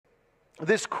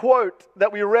this quote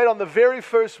that we read on the very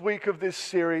first week of this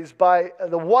series by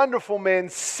the wonderful man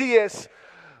C.S.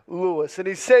 Lewis. And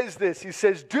he says this, he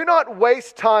says, "Do not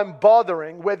waste time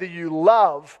bothering whether you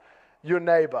love your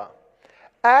neighbor.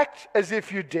 Act as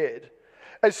if you did.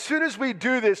 As soon as we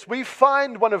do this, we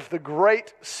find one of the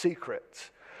great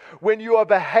secrets. When you are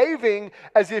behaving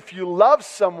as if you love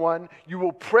someone, you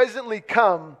will presently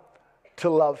come to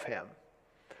love him."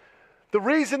 The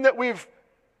reason that we've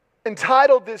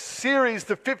entitled this series,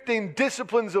 The 15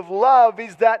 Disciplines of Love,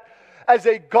 is that as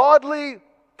a godly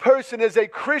person, as a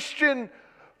Christian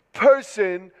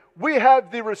person, we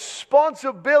have the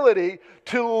responsibility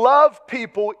to love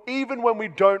people even when we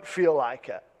don't feel like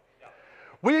it.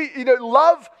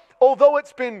 Love, although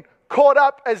it's been caught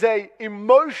up as an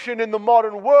emotion in the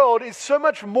modern world, is so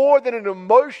much more than an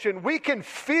emotion. We can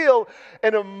feel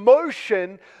an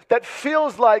emotion that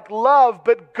feels like love,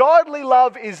 but godly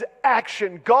love is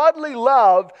action. Godly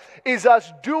love is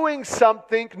us doing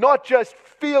something, not just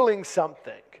feeling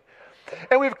something.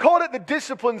 And we've called it the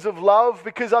disciplines of love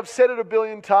because I've said it a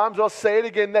billion times, I'll say it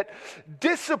again, that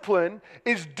discipline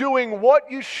is doing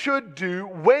what you should do,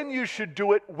 when you should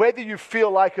do it, whether you feel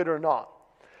like it or not.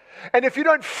 And if you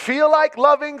don't feel like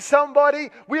loving somebody,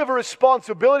 we have a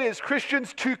responsibility as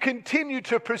Christians to continue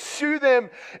to pursue them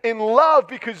in love,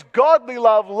 because godly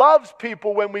love loves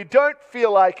people when we don't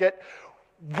feel like it,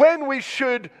 when we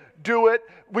should do it.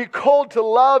 We're called to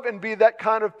love and be that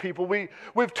kind of people.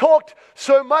 We've talked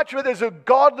so much about there's a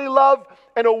godly love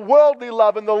and a worldly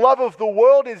love, and the love of the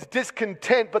world is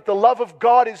discontent, but the love of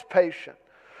God is patient.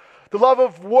 The love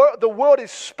of the world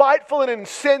is spiteful and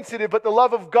insensitive, but the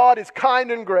love of God is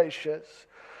kind and gracious.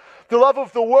 The love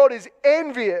of the world is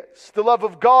envious. The love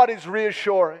of God is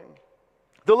reassuring.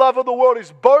 The love of the world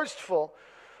is boastful.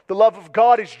 The love of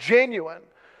God is genuine.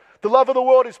 The love of the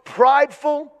world is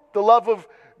prideful. The love of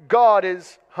God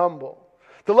is humble.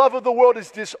 The love of the world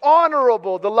is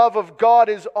dishonorable. The love of God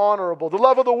is honorable. The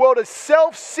love of the world is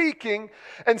self-seeking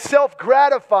and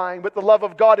self-gratifying, but the love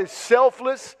of God is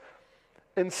selfless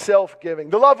and self-giving.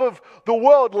 The love of the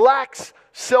world lacks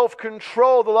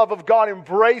self-control. The love of God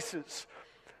embraces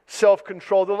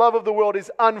self-control. The love of the world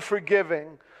is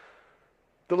unforgiving.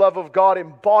 The love of God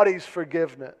embodies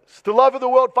forgiveness. The love of the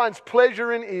world finds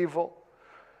pleasure in evil.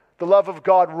 The love of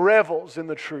God revels in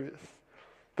the truth.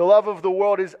 The love of the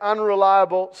world is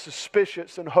unreliable,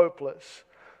 suspicious, and hopeless.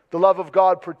 The love of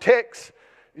God protects,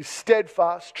 is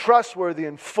steadfast, trustworthy,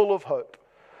 and full of hope,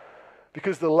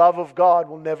 because the love of God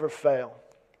will never fail.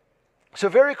 So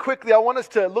very quickly, I want us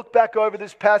to look back over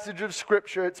this passage of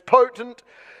Scripture. It's potent.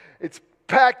 It's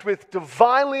packed with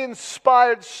divinely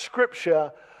inspired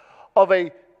Scripture of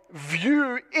a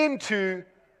view into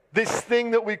this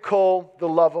thing that we call the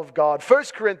love of God. 1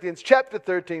 Corinthians chapter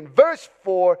 13, verse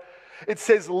 4, it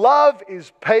says, "Love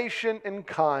is patient and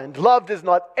kind. Love does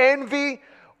not envy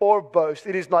or boast.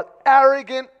 It is not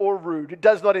arrogant or rude. It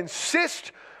does not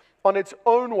insist on its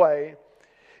own way.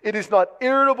 It is not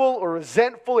irritable or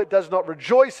resentful. It does not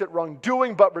rejoice at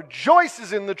wrongdoing, but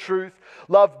rejoices in the truth.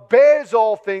 Love bears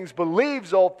all things,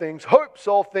 believes all things, hopes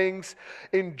all things,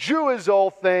 endures all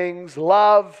things.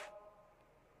 Love,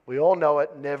 we all know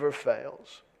it, never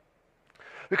fails."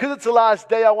 Because it's the last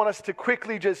day, I want us to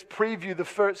quickly just preview the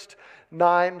first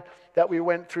 9 that we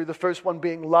went through. The first one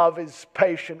being love is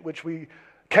patient, which we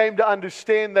came to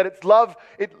understand that it's love.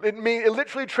 It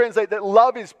literally translates that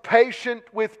love is patient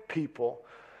with people.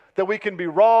 That we can be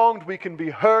wronged, we can be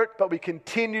hurt, but we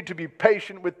continue to be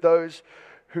patient with those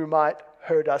who might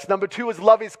hurt us. Number 2 is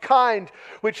love is kind,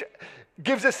 which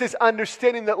gives us this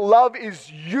understanding that love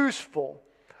is useful.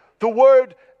 The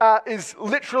word is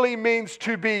literally means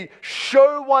to be,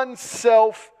 show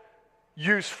oneself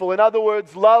useful. In other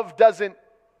words, love doesn't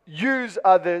use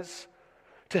others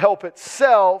to help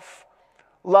itself.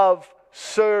 Love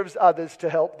serves others to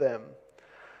help them.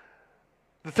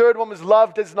 The third one was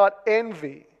love does not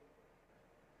envy.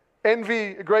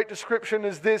 Envy, a great description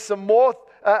is this: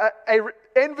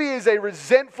 envy is a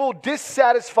resentful,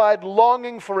 dissatisfied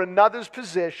longing for another's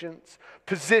possessions,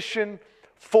 position,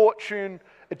 fortune,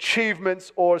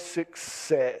 achievements, or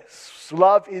success.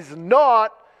 Love is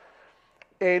not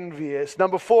envious.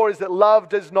 Number 4 is that love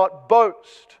does not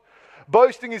boast.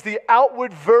 Boasting is the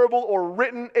outward verbal or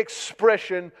written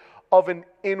expression of an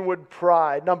inward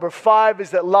pride. Number 5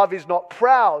 is that love is not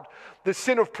proud. The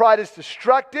sin of pride is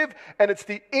destructive, and it's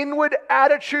the inward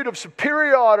attitude of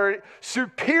superiority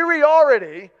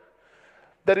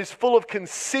that is full of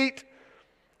conceit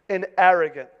and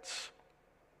arrogance.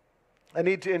 I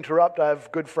need to interrupt. I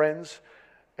have good friends,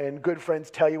 and good friends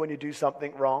tell you when you do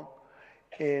something wrong.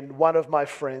 And one of my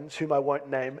friends, whom I won't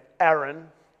name,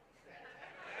 Aaron,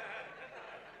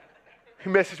 He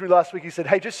messaged me last week. He said,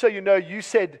 hey, just so you know, you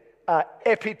said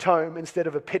epitome instead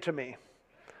of epitome.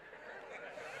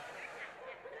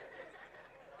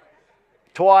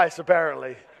 Twice,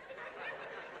 apparently.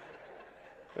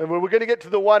 And we're going to get to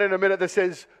the one in a minute that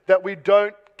says that we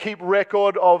don't keep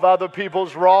record of other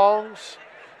people's wrongs.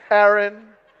 Aaron.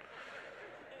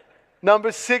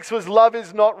 Number 6 was love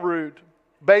is not rude.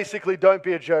 Basically, don't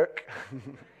be a jerk.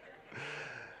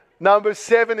 Number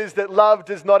 7 is that love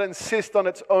does not insist on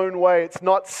its own way. It's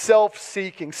not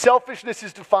self-seeking. Selfishness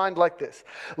is defined like this: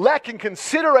 lacking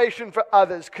consideration for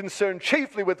others, concerned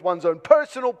chiefly with one's own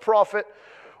personal profit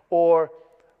or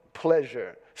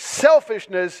pleasure.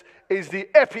 Selfishness is the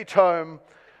epitome,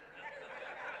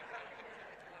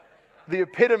 the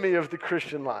epitome of the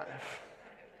Christian life.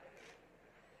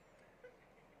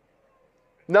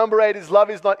 Number 8 is love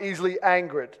is not easily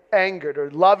angered,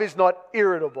 or love is not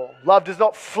irritable. Love does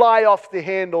not fly off the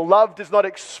handle. Love does not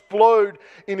explode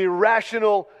in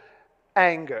irrational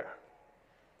anger.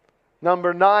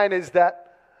 Number 9 is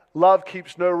that love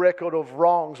keeps no record of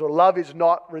wrongs, or love is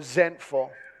not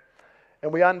resentful.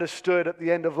 And we understood at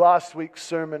the end of last week's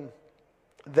sermon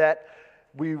that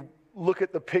we look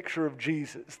at the picture of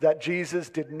Jesus, that Jesus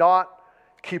did not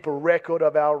keep a record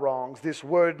of our wrongs. This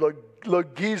word,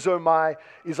 logizomai,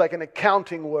 is like an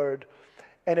accounting word,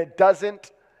 and it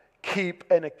doesn't keep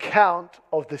an account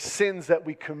of the sins that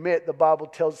we commit. The Bible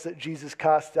tells us that Jesus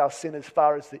cast our sin as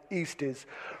far as the east is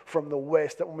from the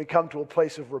west, that when we come to a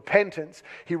place of repentance,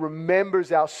 He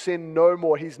remembers our sin no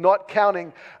more. He's not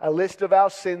counting a list of our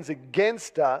sins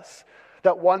against us,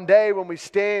 that one day when we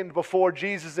stand before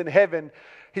Jesus in heaven,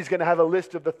 He's going to have a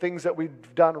list of the things that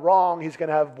we've done wrong. He's going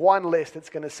to have one list that's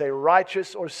going to say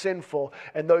righteous or sinful.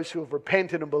 And those who have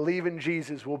repented and believe in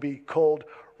Jesus will be called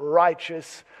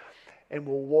righteous and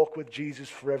will walk with Jesus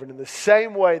forever. And in the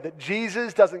same way that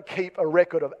Jesus doesn't keep a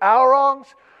record of our wrongs,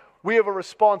 we have a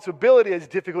responsibility, as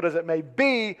difficult as it may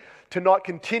be, to not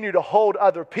continue to hold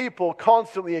other people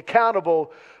constantly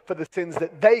accountable for the sins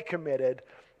that they committed.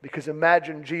 Because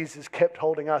imagine Jesus kept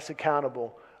holding us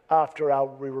accountable after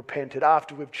we repented,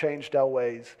 after we've changed our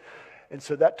ways. And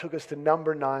so that took us to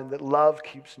number 9, that love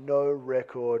keeps no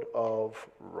record of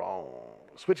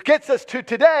wrongs. Which gets us to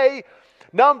today.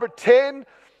 Number 10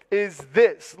 is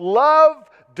this: love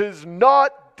does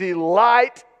not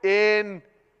delight in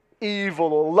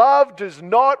evil, or love does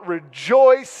not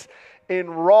rejoice in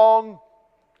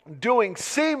wrongdoing.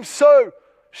 Seems so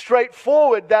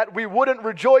straightforward that we wouldn't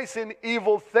rejoice in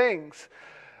evil things.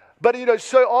 But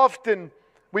so often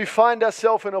we find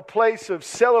ourselves in a place of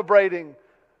celebrating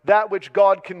that which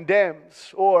God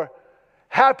condemns, or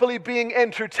happily being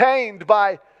entertained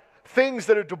by things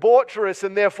that are debaucherous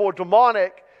and therefore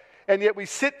demonic, and yet we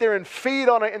sit there and feed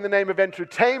on it in the name of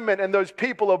entertainment, and those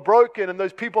people are broken, and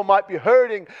those people might be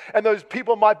hurting, and those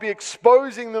people might be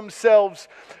exposing themselves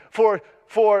for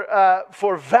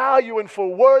value and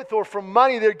for worth, or for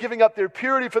money. They're giving up their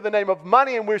purity for the name of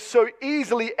money, and we're so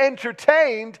easily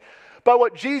entertained by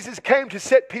what Jesus came to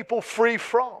set people free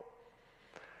from.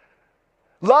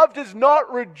 Love does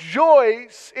not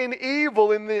rejoice in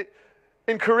evil. In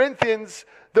Corinthians,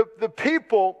 the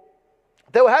people,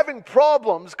 they were having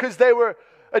problems because they were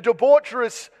a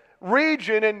debaucherous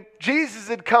region, and Jesus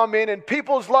had come in and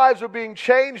people's lives were being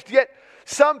changed, yet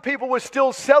some people were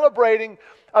still celebrating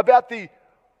about the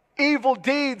evil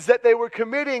deeds that they were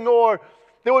committing. Or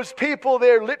there was people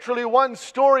there, literally one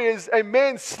story is a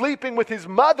man sleeping with his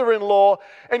mother-in-law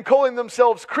and calling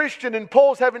themselves Christian, and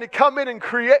Paul's having to come in and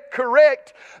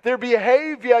correct their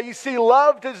behavior. You see,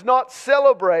 love does not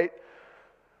celebrate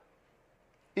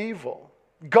evil.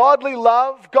 Godly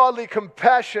love, godly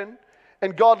compassion,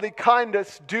 and godly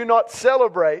kindness do not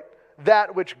celebrate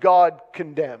that which God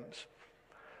condemns.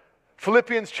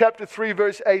 Philippians chapter 3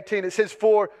 verse 18, it says,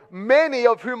 "For many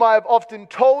of whom I have often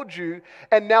told you,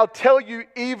 and now tell you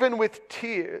even with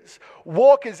tears,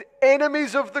 walk as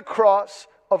enemies of the cross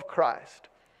of Christ.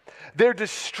 Their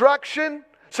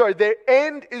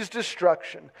end is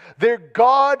destruction. Their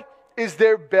God is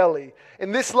their belly."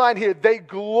 In this line here, they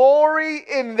glory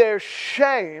in their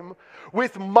shame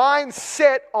with minds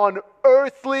set on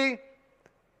earthly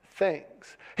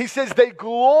things. He says they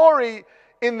glory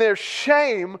in their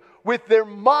shame with their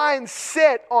minds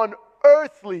set on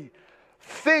earthly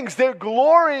things. They're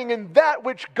glorying in that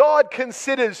which God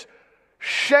considers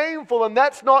shameful, and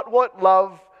that's not what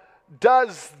love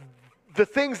does. The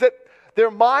things that their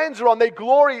minds are on, they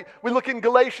glory. We look in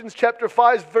Galatians chapter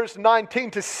 5 verse 19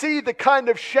 to see the kind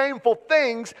of shameful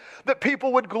things that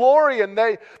people would glory in.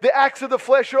 The acts of the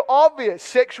flesh are obvious: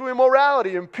 sexual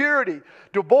immorality, impurity,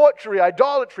 debauchery,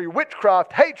 idolatry,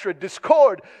 witchcraft, hatred,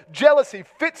 discord, jealousy,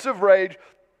 fits of rage,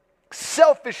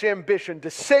 selfish ambition,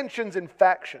 dissensions and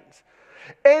factions,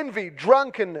 envy,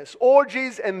 drunkenness,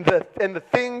 orgies, and the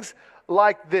things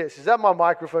like this. Is that my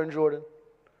microphone, Jordan?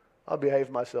 I'll behave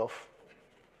myself.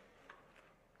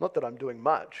 Not that I'm doing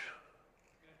much.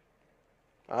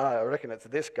 I reckon it's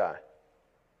this guy.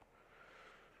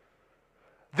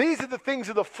 These are the things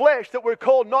of the flesh that we're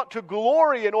called not to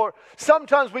glory in, or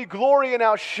sometimes we glory in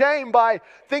our shame by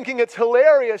thinking it's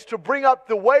hilarious to bring up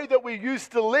the way that we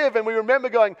used to live, and we remember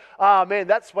going, man,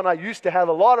 that's when I used to have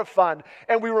a lot of fun.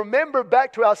 And we remember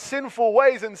back to our sinful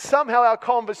ways, and somehow our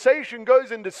conversation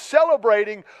goes into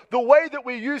celebrating the way that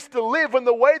we used to live, when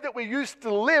the way that we used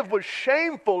to live was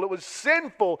shameful, it was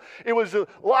sinful, it was a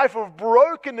life of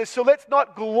brokenness. So let's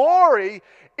not glory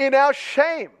in our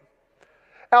shame.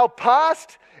 Our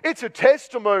past, it's a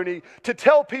testimony to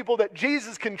tell people that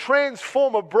Jesus can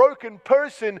transform a broken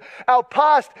person. Our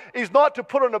past is not to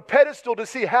put on a pedestal to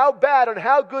see how bad and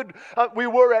how good we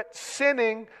were at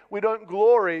sinning. We don't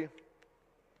glory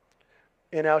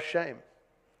in our shame.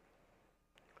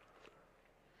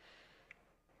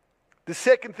 The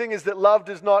second thing is that love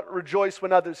does not rejoice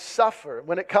when others suffer.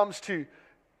 When it comes to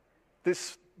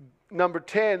this number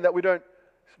 10, that we don't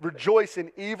rejoice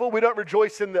in evil. We don't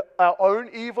rejoice in our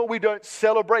own evil. We don't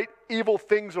celebrate evil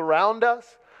things around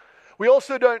us. We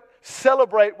also don't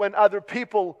celebrate when other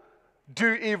people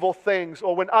do evil things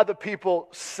or when other people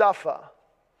suffer.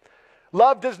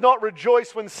 Love does not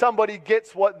rejoice when somebody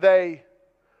gets what they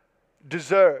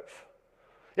deserve.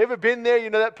 You ever been there? You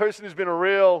know that person who's been a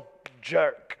real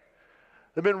jerk.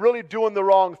 They've been really doing the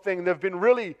wrong thing. They've been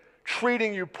really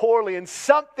treating you poorly, and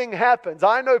something happens.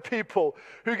 I know people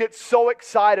who get so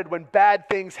excited when bad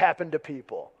things happen to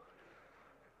people.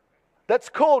 That's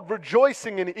called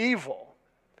rejoicing in evil,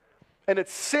 and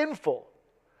it's sinful.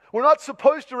 We're not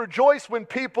supposed to rejoice when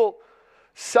people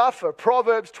suffer.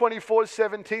 Proverbs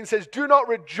 24:17 says, "Do not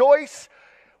rejoice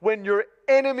when your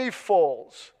enemy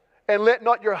falls, and let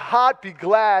not your heart be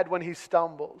glad when he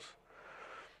stumbles."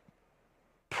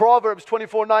 Proverbs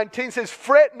 24:19 says,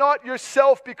 "Fret not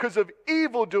yourself because of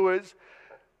evildoers,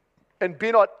 and be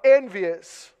not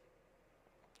envious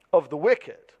of the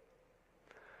wicked."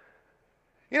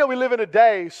 You know, we live in a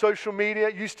day, social media,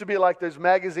 it used to be like those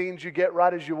magazines you get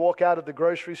right as you walk out of the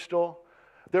grocery store.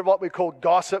 They're what we call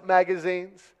gossip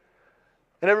magazines.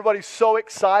 And everybody's so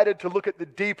excited to look at the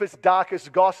deepest,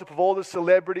 darkest gossip of all the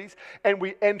celebrities, and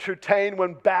we entertain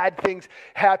when bad things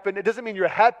happen. It doesn't mean you're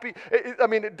happy.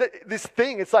 This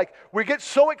thing, it's like we get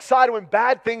so excited when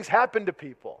bad things happen to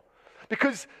people.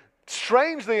 Because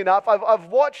strangely enough, I've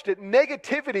watched it,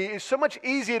 negativity is so much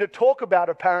easier to talk about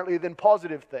apparently than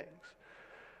positive things.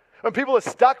 When people are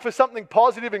stuck for something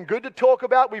positive and good to talk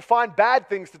about, we find bad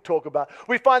things to talk about.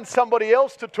 We find somebody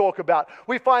else to talk about.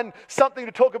 We find something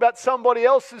to talk about somebody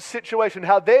else's situation,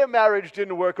 how their marriage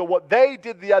didn't work or what they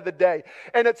did the other day.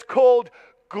 And it's called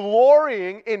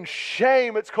glorying in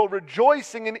shame. It's called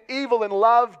rejoicing in evil, and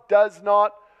love does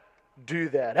not do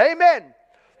that. Amen.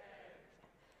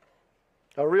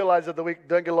 I realize that we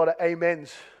don't get a lot of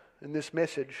amens in this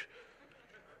message.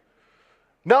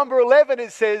 Number 11,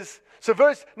 it says, so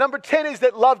verse number 10 is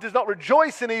that love does not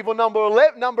rejoice in evil. Number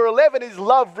 11 is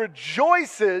love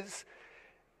rejoices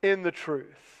in the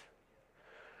truth.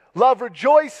 Love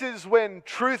rejoices when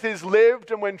truth is lived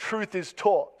and when truth is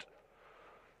taught.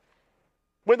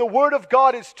 When the Word of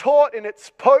God is taught in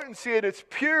its potency and its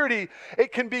purity,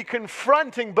 it can be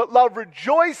confronting, but love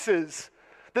rejoices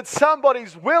that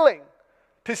somebody's willing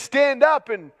to stand up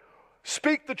and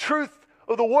speak the truth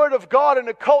of the Word of God in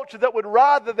a culture that would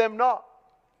rather them not.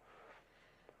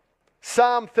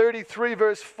 Psalm 33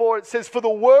 verse 4, it says, "For the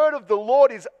word of the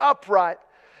Lord is upright,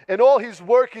 and all his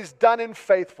work is done in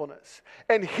faithfulness.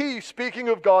 And he," speaking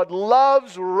of God,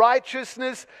 "loves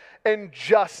righteousness and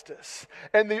justice.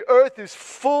 And the earth is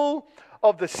full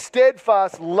of the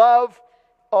steadfast love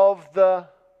of the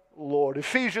Lord."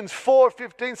 Ephesians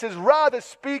 4:15 says, "Rather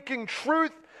speaking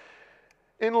truth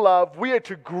in love, we are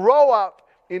to grow up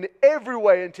in every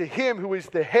way into him who is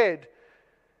the head,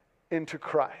 into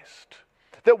Christ."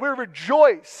 That we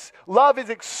rejoice. Love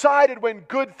is excited when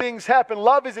good things happen.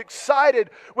 Love is excited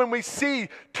when we see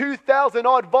 2,000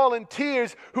 odd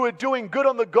volunteers who are doing good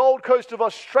on the Gold Coast of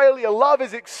Australia. Love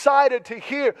is excited to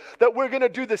hear that we're going to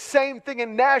do the same thing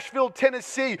in Nashville,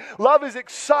 Tennessee. Love is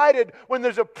excited when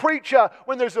there's a preacher,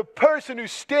 when there's a person who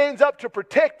stands up to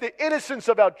protect the innocence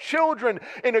of our children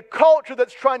in a culture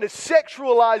that's trying to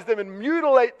sexualize them and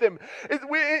mutilate them.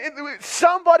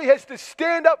 Somebody has to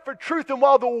stand up for truth, and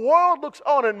while the world looks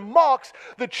on and mocks,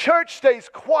 the church stays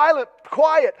quiet.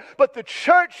 But the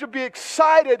church should be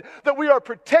excited that we are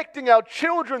protecting our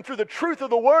children through the truth of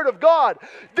the Word of God.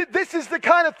 This is the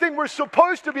kind of thing we're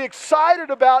supposed to be excited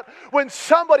about when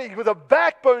somebody with a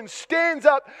backbone stands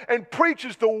up and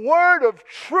preaches the Word of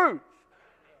truth.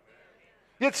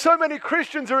 Yet so many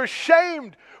Christians are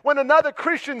ashamed when another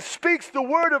Christian speaks the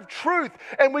word of truth,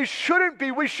 and we shouldn't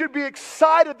be. We should be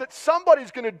excited that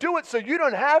somebody's going to do it so you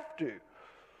don't have to.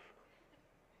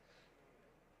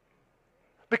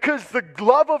 Because the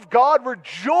love of God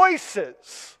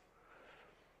rejoices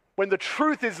when the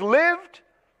truth is lived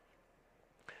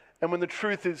and when the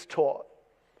truth is taught.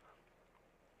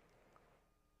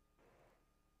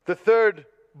 The third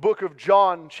book of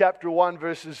John, chapter 1,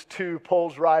 verses 2,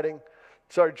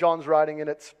 John's writing, and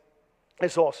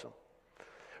it's awesome.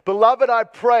 Beloved, I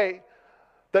pray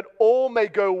that all may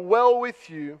go well with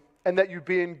you and that you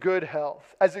be in good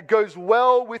health, as it goes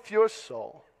well with your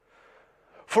soul.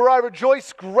 For I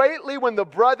rejoiced greatly when the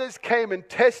brothers came and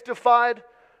testified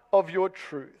of your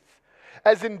truth,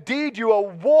 as indeed you are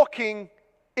walking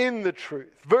in the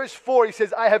truth. Verse 4, he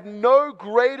says, I have no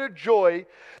greater joy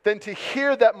than to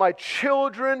hear that my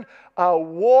children are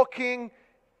walking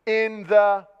in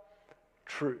the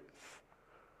truth.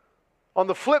 On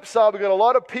the flip side, we've got a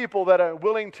lot of people that are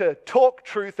willing to talk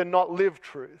truth and not live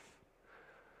truth.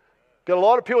 Got a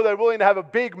lot of people that are willing to have a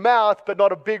big mouth but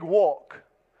not a big walk.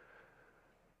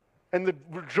 And the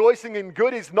rejoicing in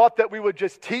good is not that we would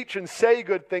just teach and say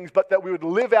good things, but that we would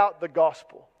live out the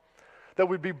gospel. That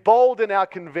we'd be bold in our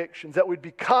convictions. That we'd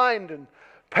be kind and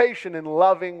patient and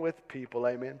loving with people.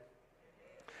 Amen.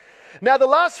 Now the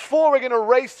last four we're going to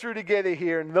race through together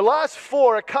here. And the last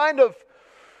four are kind of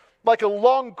like a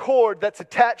long cord that's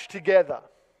attached together.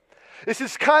 This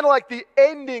is kind of like the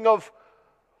ending of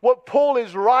what Paul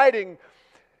is writing.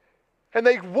 And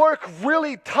they work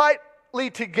really tightly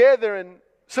together. And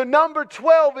so number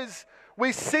 12 is,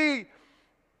 we see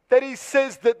that he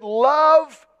says that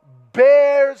love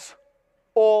bears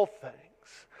all things.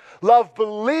 Love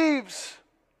believes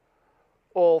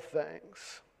all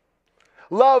things.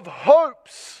 Love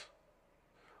hopes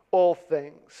all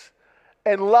things.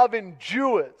 And love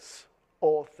endures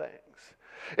all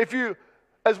things.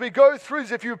 As we go through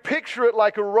this, if you picture it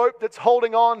like a rope that's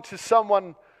holding on to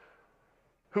someone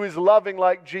who is loving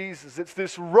like Jesus, it's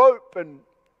this rope, and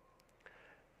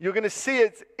you're going to see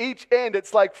it's each end.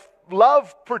 It's like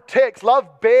love protects,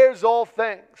 love bears all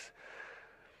things.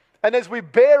 And as we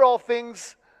bear all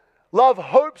things, love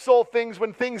hopes all things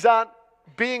when things aren't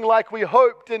being like we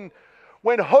hoped. And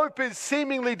when hope is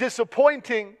seemingly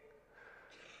disappointing,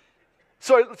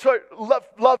 so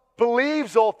love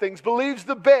believes all things, believes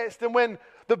the best. And when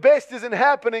the best isn't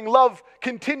happening, love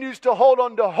continues to hold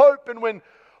on to hope. And when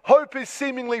hope is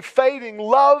seemingly fading,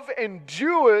 love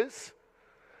endures.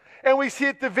 And we see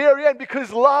at the very end,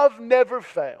 because love never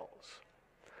fails.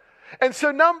 And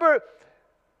so number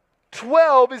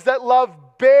 12 is that love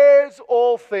bears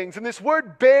all things. And this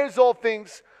word bears all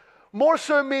things more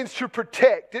so means to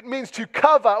protect. It means to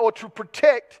cover or to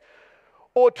protect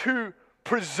or to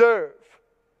preserve.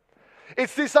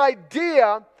 It's this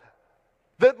idea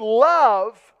that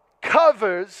love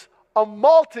covers a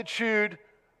multitude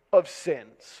of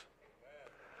sins.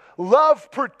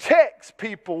 Love protects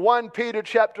people. 1 Peter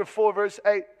chapter 4 verse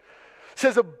 8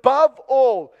 says, above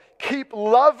all, keep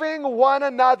loving one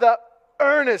another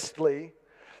earnestly,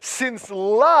 since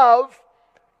love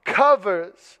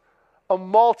covers a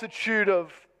multitude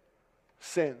of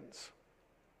sins.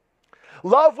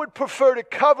 Love would prefer to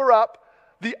cover up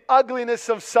the ugliness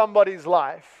of somebody's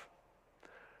life,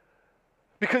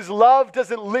 because love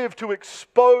doesn't live to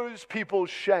expose people's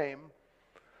shame.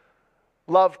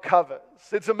 Love covers.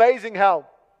 It's amazing how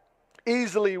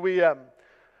easily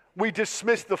we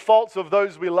dismiss the faults of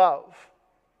those we love.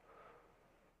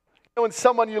 When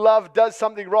someone you love does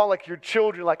something wrong, like your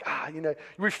children,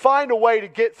 we find a way to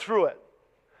get through it.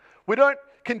 We don't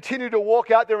continue to walk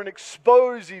out there and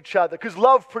expose each other, because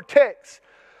love protects,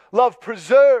 love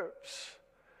preserves.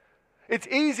 It's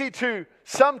easy to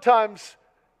sometimes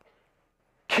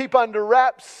keep under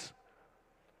wraps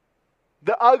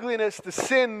the ugliness, the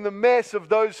sin, the mess of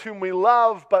those whom we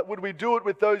love, but would we do it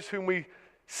with those whom we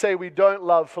say we don't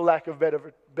love, for lack of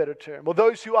better term, or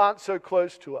those who aren't so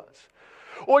close to us?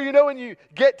 Or when you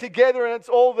get together and it's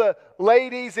all the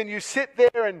ladies and you sit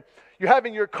there and you're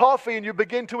having your coffee and you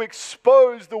begin to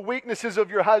expose the weaknesses of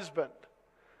your husband.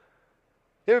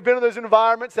 You ever been in those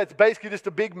environments that's basically just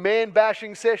a big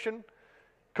man-bashing session,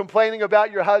 complaining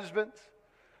about your husbands?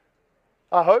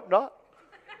 I hope not.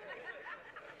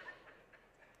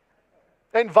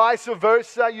 And vice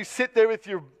versa, you sit there with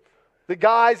the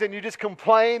guys and you just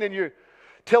complain, and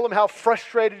tell them how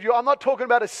frustrated you are. I'm not talking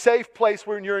about a safe place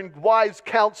where you're in wise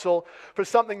counsel for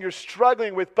something you're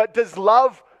struggling with, but does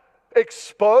love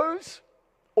expose,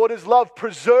 or does love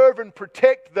preserve and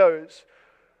protect those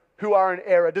who are in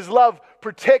error? Does love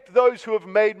protect those who have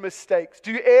made mistakes?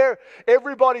 Do you air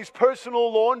everybody's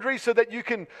personal laundry so that you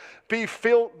can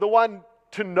feel the one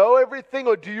to know everything,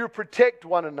 or do you protect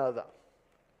one another?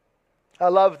 I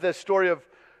love the story of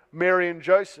Mary and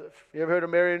Joseph. You ever heard of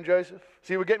Mary and Joseph?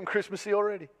 See, we're getting Christmassy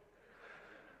already.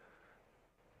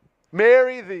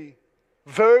 Mary, the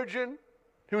virgin,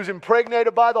 who was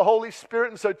impregnated by the Holy Spirit,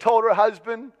 and so told her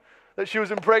husband that she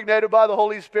was impregnated by the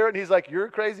Holy Spirit, and he's like, "You're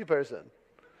a crazy person."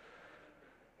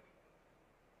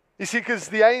 You see, because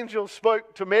the angel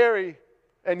spoke to Mary,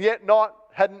 and yet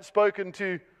hadn't spoken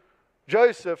to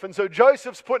Joseph. And so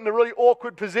Joseph's put in a really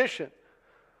awkward position.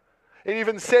 It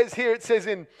even says here, it says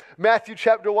in Matthew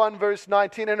chapter 1, verse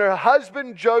 19, "And her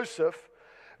husband Joseph,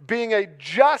 being a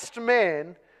just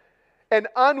man and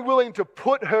unwilling to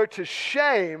put her to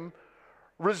shame,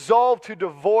 resolved to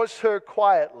divorce her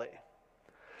quietly."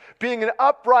 Being an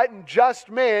upright and just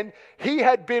man, he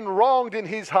had been wronged in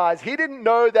his eyes. He didn't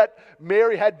know that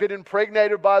Mary had been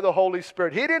impregnated by the Holy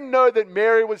Spirit. He didn't know that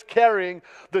Mary was carrying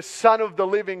the Son of the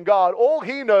living God. All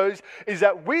he knows is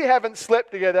that we haven't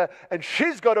slept together and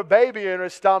she's got a baby in her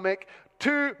stomach.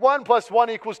 1 +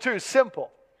 1 = 2.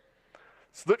 Simple.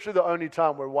 It's literally the only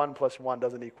time where 1 + 1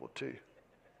 doesn't equal 2.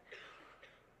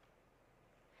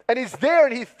 And he's there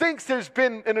and he thinks there's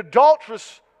been an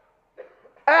adulterous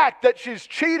act, that she's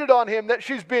cheated on him, that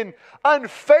she's been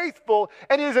unfaithful,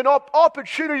 and he has an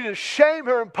opportunity to shame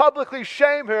her and publicly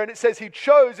shame her. And it says he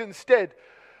chose instead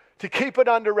to keep it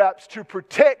under wraps, to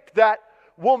protect that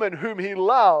woman whom he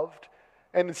loved,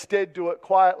 and instead do it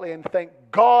quietly. And thank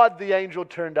God the angel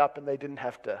turned up and they didn't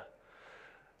have to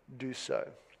do so.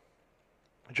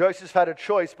 Joseph had a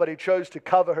choice, but he chose to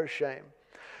cover her shame.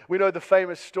 We know the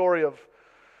famous story of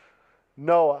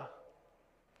Noah,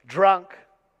 drunk.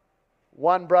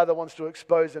 One brother wants to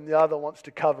expose him, the other wants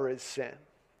to cover his sin.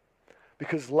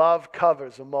 Because love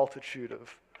covers a multitude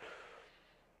of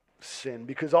sin.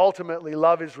 Because ultimately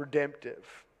love is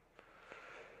redemptive.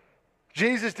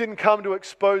 Jesus didn't come to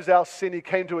expose our sin, he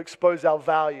came to expose our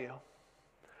value.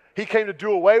 He came to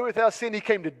do away with our sin. He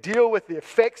came to deal with the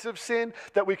effects of sin,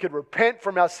 that we could repent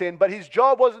from our sin. But his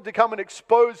job wasn't to come and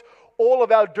expose all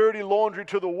of our dirty laundry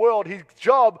to the world. His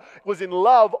job was in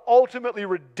love, ultimately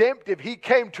redemptive. He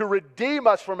came to redeem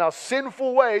us from our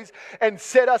sinful ways and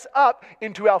set us up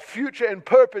into our future and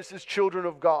purpose as children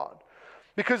of God.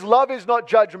 Because love is not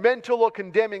judgmental or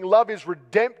condemning. Love is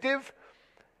redemptive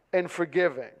and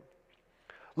forgiving.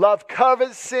 Love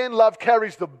covers sin. Love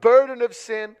carries the burden of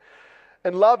sin.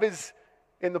 And love is,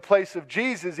 in the place of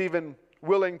Jesus, even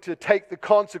willing to take the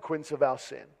consequence of our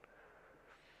sin.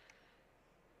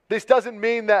 This doesn't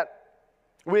mean that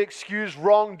we excuse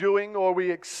wrongdoing or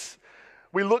we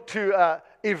look to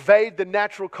evade the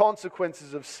natural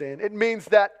consequences of sin. It means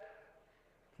that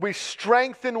we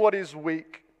strengthen what is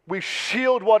weak, we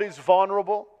shield what is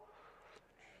vulnerable,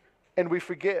 and we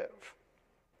forgive.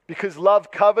 Because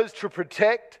love covers to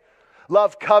protect,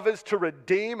 love covers to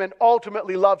redeem, and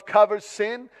ultimately love covers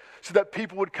sin so that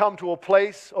people would come to a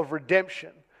place of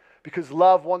redemption. Because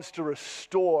love wants to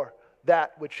restore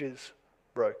that which is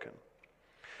broken.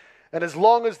 And as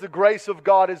long as the grace of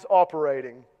God is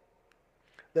operating,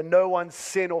 then no one's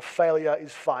sin or failure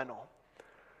is final.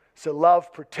 So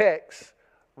love protects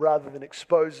rather than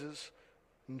exposes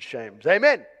and shames.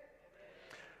 Amen.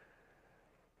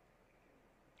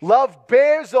 Love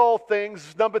bears all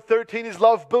things. Number 13 is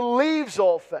love believes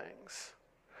all things.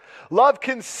 Love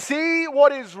can see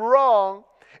what is wrong.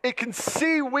 It can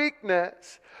see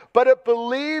weakness. But it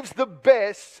believes the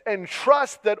best and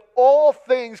trusts that all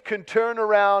things can turn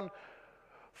around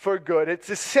for good. It's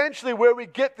essentially where we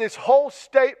get this whole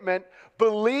statement,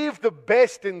 believe the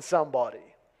best in somebody.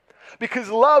 Because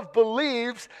love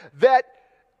believes that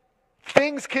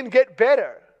things can get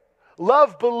better.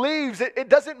 Love believes, it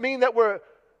doesn't mean that we're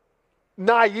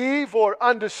naive or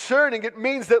undiscerning. It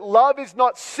means that love is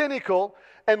not cynical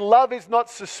and love is not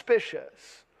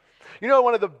suspicious. You know,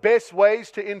 one of the best ways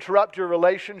to interrupt your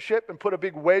relationship and put a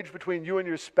big wedge between you and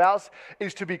your spouse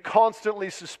is to be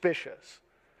constantly suspicious.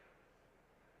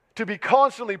 To be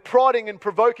constantly prodding and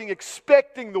provoking,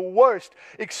 expecting the worst,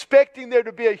 expecting there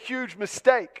to be a huge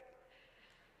mistake.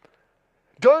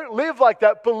 Don't live like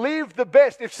that. Believe the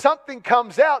best. If something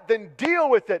comes out, then deal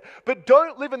with it. But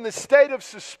don't live in the state of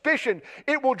suspicion.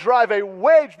 It will drive a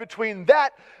wedge between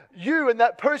you and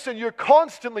that person you're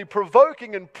constantly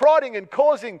provoking and prodding and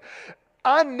causing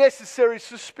unnecessary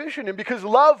suspicion. And because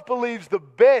love believes the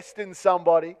best in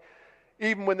somebody,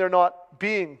 even when they're not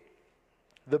being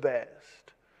the best.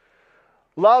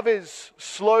 Love is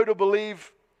slow to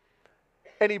believe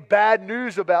any bad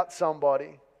news about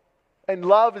somebody. And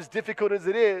love, as difficult as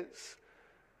it is,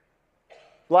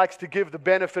 likes to give the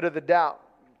benefit of the doubt.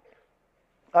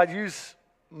 I use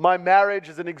my marriage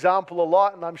as an example a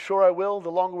lot, and I'm sure I will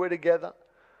the longer we're together.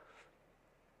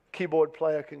 Keyboard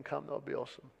player can come, that'll be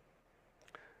awesome.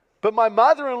 But my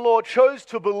mother-in-law chose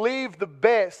to believe the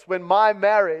best when my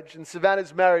marriage and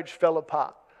Savannah's marriage fell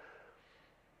apart.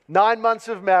 9 months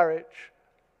of marriage,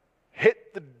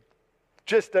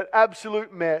 just an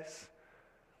absolute mess.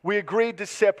 We agreed to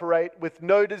separate with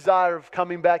no desire of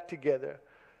coming back together.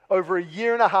 Over a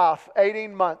year and a half,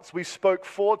 18 months, we spoke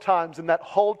 4 times, and that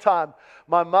whole time,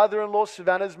 my mother-in-law,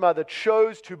 Savannah's mother,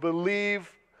 chose to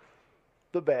believe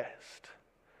the best.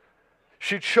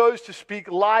 She chose to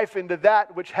speak life into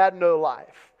that which had no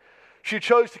life. She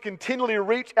chose to continually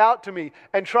reach out to me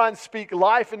and try and speak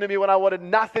life into me when I wanted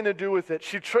nothing to do with it.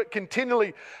 She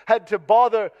continually had to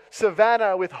bother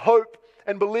Savannah with hope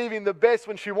and believing the best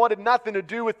when she wanted nothing to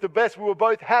do with the best. We were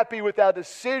both happy with our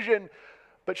decision,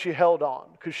 but she held on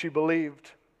because she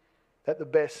believed that the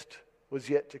best was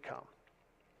yet to come.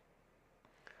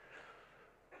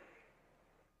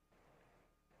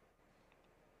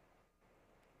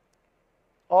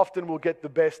 Often we'll get the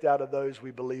best out of those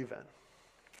we believe in.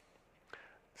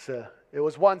 So it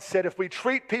was once said, if we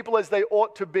treat people as they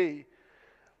ought to be,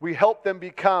 we help them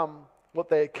become what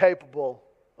they are capable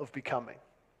of becoming.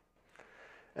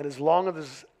 And as long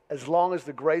as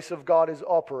the grace of God is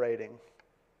operating,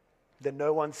 then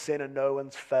no one's sin and no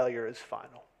one's failure is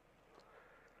final.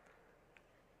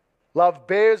 Love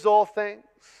bears all things.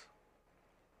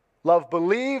 Love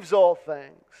believes all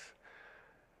things.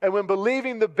 And when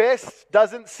believing the best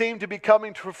doesn't seem to be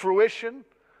coming to fruition,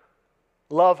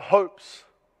 love hopes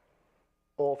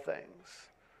all things.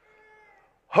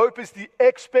 Hope is the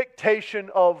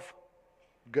expectation of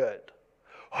good.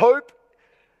 Hope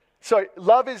is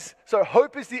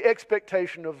the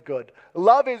expectation of good.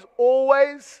 Love is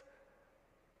always,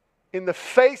 in the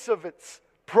face of its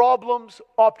problems,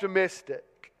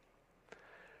 optimistic.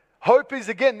 Hope is,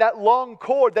 again, that long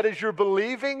cord that as you're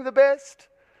believing the best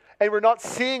and we're not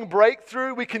seeing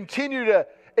breakthrough, we continue to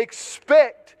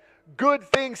expect good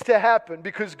things to happen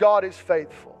because God is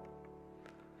faithful.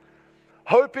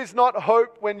 Hope is not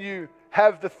hope when you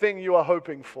have the thing you are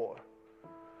hoping for.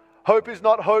 Hope is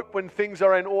not hope when things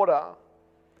are in order.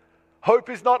 Hope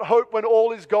is not hope when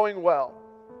all is going well.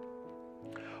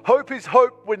 Hope is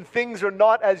hope when things are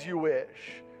not as you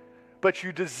wish, but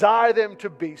you desire them to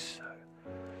be so.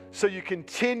 So you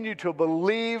continue to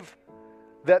believe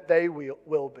that they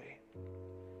will be.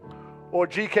 Or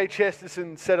G.K.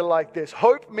 Chesterton said it like this: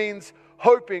 hope means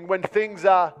hoping when things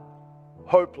are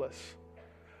hopeless.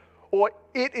 Or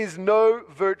it is no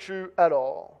virtue at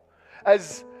all.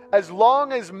 As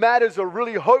long as matters are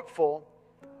really hopeful,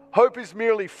 hope is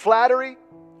merely flattery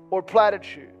or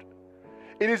platitude.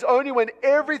 It is only when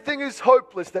everything is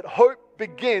hopeless that hope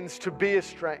begins to be a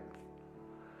strength.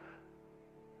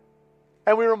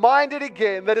 And we're reminded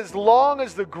again that as long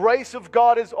as the grace of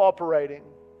God is operating,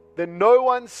 then no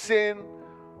one's sin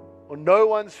or no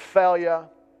one's failure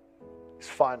is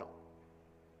final.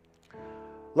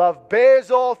 Love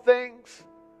bears all things,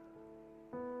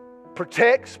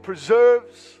 protects,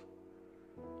 preserves,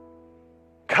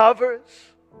 covers.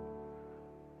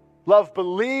 Love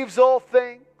believes all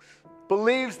things,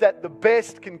 believes that the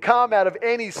best can come out of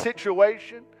any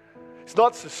situation. It's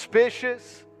not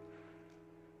suspicious.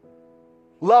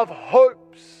 Love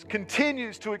hopes,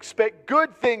 continues to expect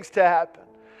good things to happen.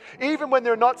 Even when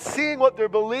they're not seeing what they're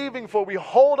believing for, we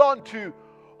hold on to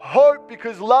hope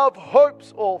because love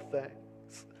hopes all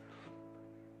things.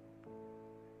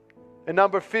 And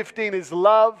number 15 is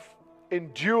love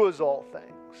endures all things.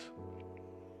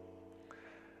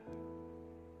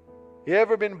 You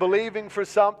ever been believing for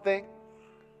something?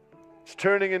 It's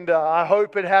turning into, I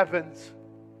hope it happens.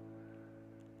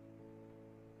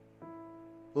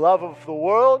 Love of the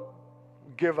world,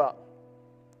 give up.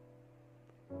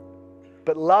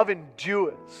 But love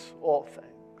endures all things.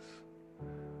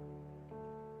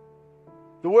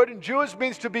 The word endures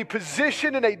means to be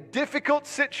positioned in a difficult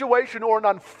situation or an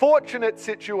unfortunate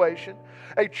situation,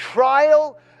 a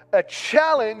trial, a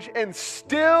challenge, and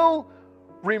still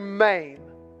remain,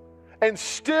 and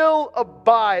still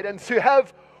abide, and to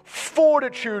have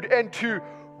fortitude and to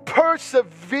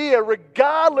persevere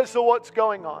regardless of what's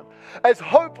going on, as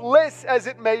hopeless as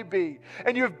it may be.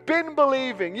 And you've been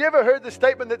believing. You ever heard the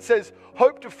statement that says,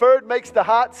 hope deferred makes the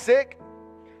heart sick?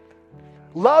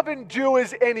 Love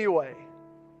endures anyway.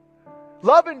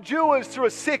 Love endures through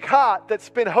a sick heart that's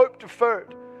been hope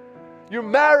deferred. your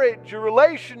marriage, your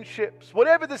relationships,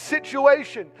 whatever the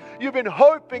situation, you've been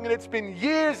hoping and it's been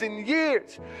years and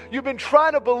years. You've been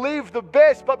trying to believe the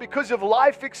best, but because of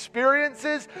life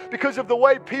experiences, because of the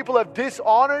way people have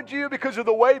dishonored you, because of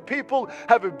the way people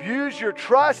have abused your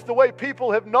trust, the way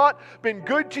people have not been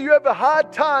good to you, you have a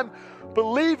hard time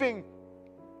believing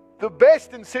the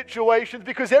best in situations,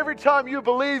 because every time you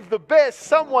believe the best,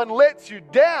 someone lets you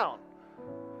down.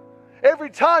 Every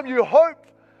time you hope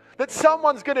that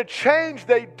someone's going to change,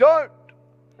 they don't.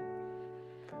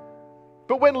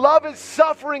 But when love is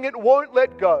suffering, it won't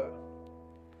let go.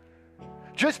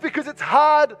 Just because it's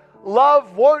hard,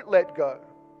 love won't let go.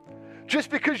 Just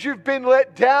because you've been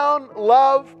let down,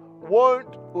 love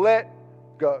won't let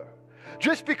go.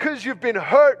 Just because you've been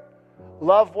hurt,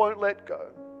 love won't let go.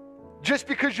 Just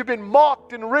because you've been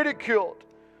mocked and ridiculed,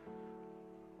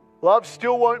 love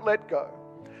still won't let go.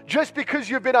 Just because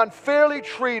you've been unfairly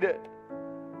treated,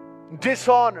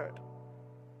 dishonored,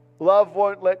 love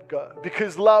won't let go.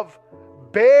 Because love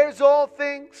bears all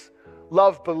things,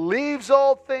 love believes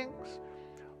all things,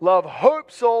 love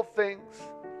hopes all things.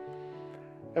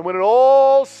 And when it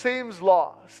all seems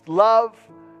lost, love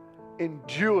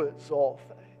endures all things.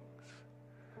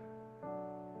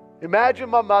 Imagine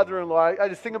my mother-in-law, I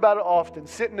just think about it often,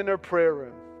 sitting in her prayer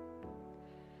room.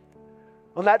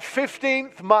 On that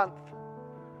 15th month,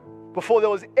 before there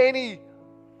was any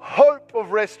hope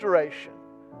of restoration.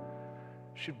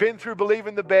 She'd been through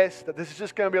believing the best, that this is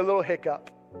just going to be a little hiccup.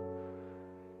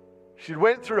 She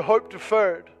went through hope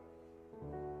deferred.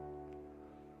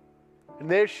 And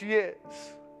there she is,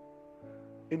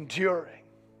 enduring.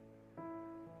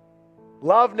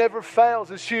 Love never fails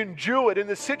as she endured in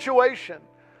the situation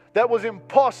that was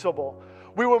impossible.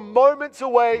 We were moments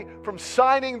away from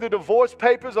signing the divorce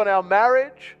papers on our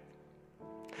marriage.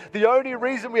 The only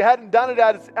reason we hadn't done it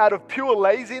out of pure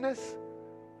laziness.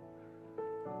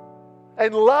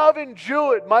 And love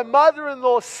endured. My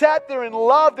mother-in-law sat there and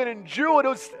loved and endured. It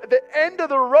was the end of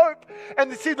the rope. And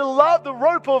you see, the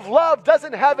rope of love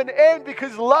doesn't have an end,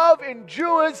 because love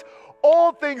endures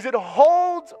all things. It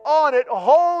holds on. It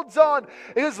holds on.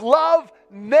 It is love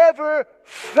never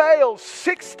fails.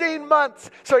 18 months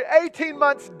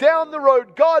down the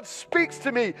road, God speaks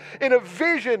to me in a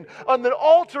vision on the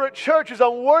altar at church as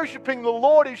I'm worshiping the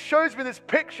Lord. He shows me this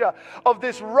picture of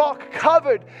this rock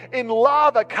covered in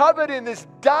lava, covered in this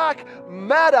dark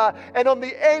matter, and on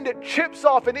the end it chips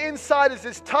off, and inside is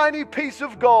this tiny piece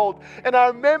of gold. And I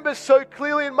remember so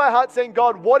clearly in my heart saying,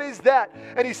 God, what is that?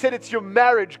 And He said, it's your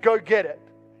marriage. Go get it.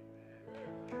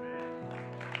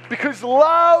 Because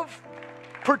love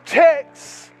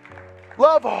protects,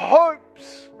 love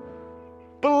hopes,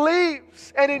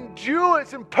 believes, and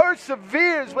endures and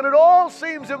perseveres when it all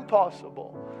seems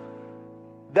impossible.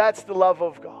 That's the love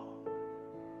of God.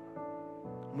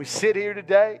 We sit here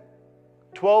today,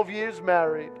 12 years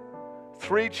married,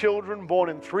 3 children born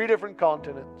in 3 different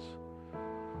continents,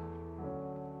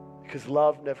 because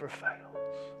love never fails.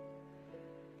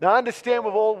 Now I understand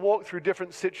we've all walked through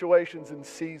different situations and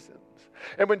seasons.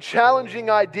 And when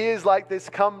challenging ideas like this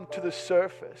come to the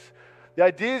surface, the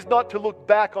idea is not to look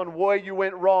back on where you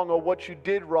went wrong or what you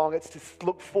did wrong. It's to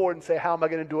look forward and say, how am I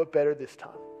going to do it better this time?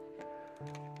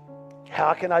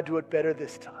 How can I do it better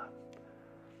this time?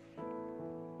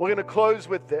 We're going to close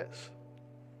with this.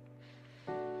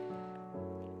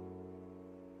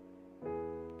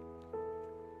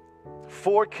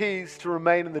 Four keys to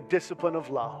remain in the discipline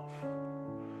of love.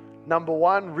 Number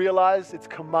 1, realize it's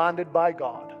commanded by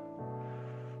God.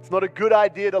 It's not a good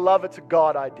idea to love, it's a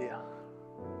God idea.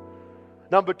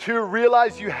 Number 2,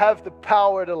 realize you have the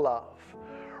power to love.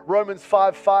 Romans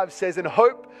 5:5 says, and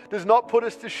hope does not put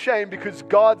us to shame, because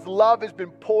God's love has been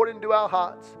poured into our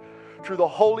hearts through the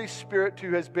Holy Spirit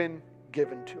who has been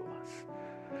given to us.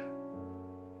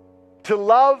 To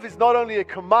love is not only a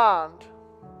command,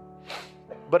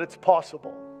 but it's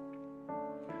possible.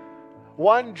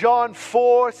 1 John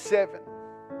 4:7.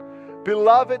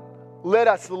 Beloved, let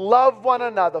us love one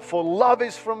another, for love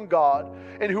is from God,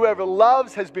 and whoever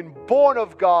loves has been born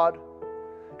of God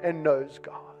and knows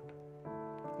God.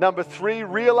 Number 3,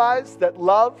 realize that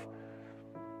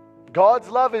God's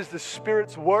love is the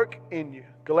Spirit's work in you.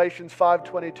 Galatians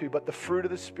 5:22, but the fruit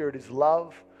of the Spirit is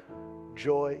love,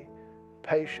 joy,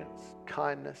 patience,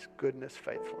 kindness, goodness,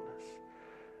 faithfulness.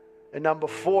 And number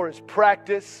 4 is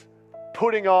practice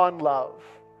putting on love.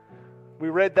 We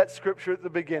read that scripture at the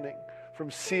beginning from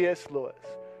C.S. Lewis.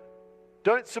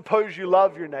 Don't suppose you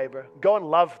love your neighbor. Go and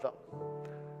love them.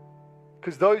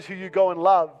 Because those who you go and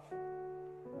love,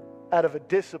 out of a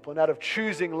discipline, out of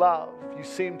choosing love, you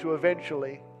seem to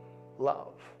eventually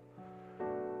love.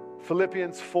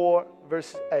 Philippians 4,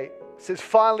 verse 8. It says,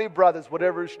 finally, brothers,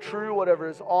 whatever is true, whatever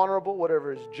is honorable,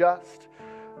 whatever is just,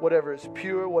 whatever is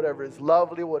pure, whatever is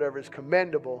lovely, whatever is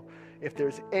commendable, if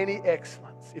there's any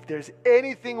excellence, if there's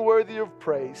anything worthy of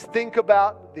praise, think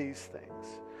about these things.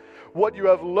 What you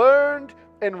have learned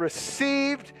and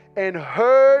received and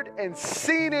heard and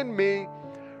seen in me,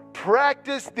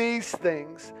 practice these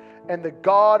things, and the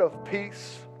God of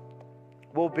peace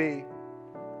will be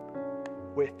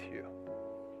with you.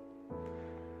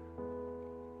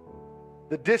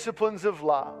 The disciplines of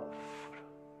love.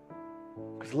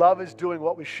 Because love is doing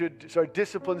what we should do. Sorry,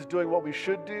 discipline's doing what we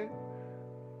should do,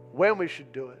 when we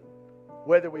should do it,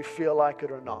 whether we feel like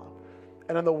it or not.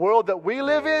 And in the world that we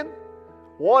live in,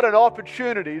 what an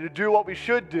opportunity to do what we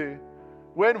should do,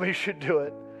 when we should do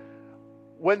it.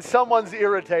 When someone's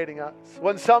irritating us,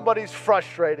 when somebody's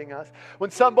frustrating us,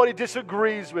 when somebody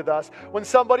disagrees with us, when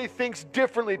somebody thinks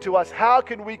differently to us, how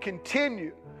can we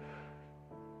continue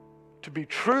to be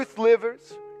truth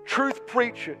livers, truth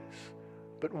preachers,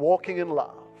 but walking in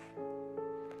love?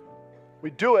 We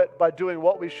do it by doing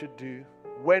what we should do,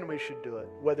 when we should do it,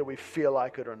 whether we feel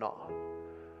like it or not.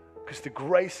 Because the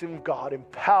grace of God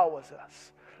empowers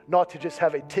us not to just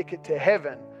have a ticket to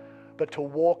heaven, but to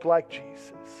walk like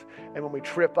Jesus. And when we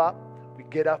trip up, we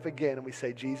get up again and we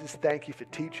say, Jesus, thank you for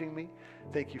teaching me.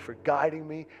 Thank you for guiding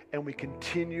me. And we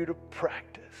continue to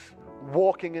practice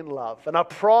walking in love. And I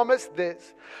promise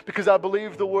this, because I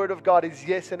believe the word of God is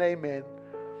yes and amen.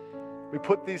 We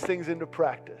put these things into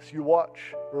practice. You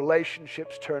watch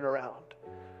relationships turn around.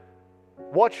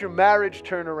 Watch your marriage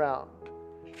turn around.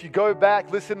 If you go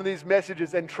back, listen to these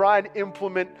messages and try and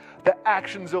implement the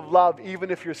actions of love,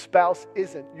 even if your spouse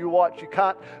isn't. You watch, you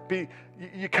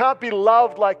can't be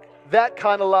loved like that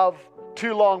kind of love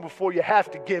too long before you have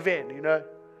to give in, you know.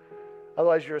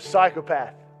 Otherwise you're a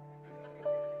psychopath.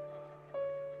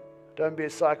 Don't be a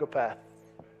psychopath.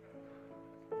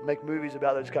 Make movies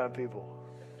about those kind of people.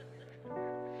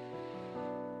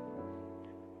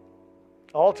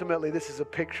 Ultimately, this is a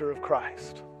picture of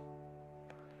Christ.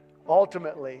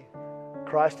 Ultimately,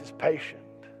 Christ is patient.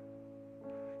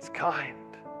 He's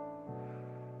kind.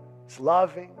 He's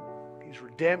loving. He's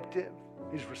redemptive.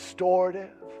 He's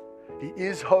restorative. He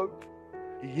is hope.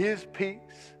 He is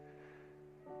peace.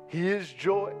 He is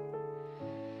joy.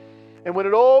 And when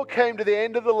it all came to the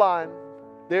end of the line,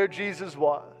 there Jesus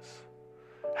was,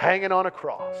 hanging on a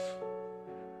cross.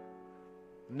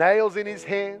 Nails in his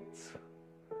hands,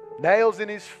 nails in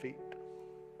his feet.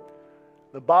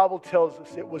 The Bible tells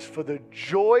us it was for the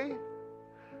joy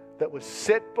that was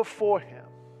set before him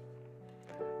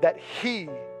that he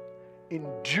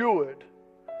endured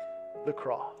the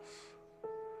cross.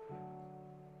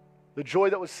 The joy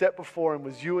that was set before him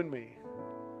was you and me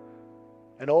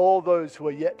and all those who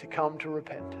are yet to come to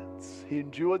repentance. He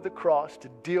endured the cross to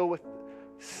deal with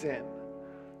sin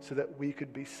so that we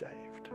could be saved.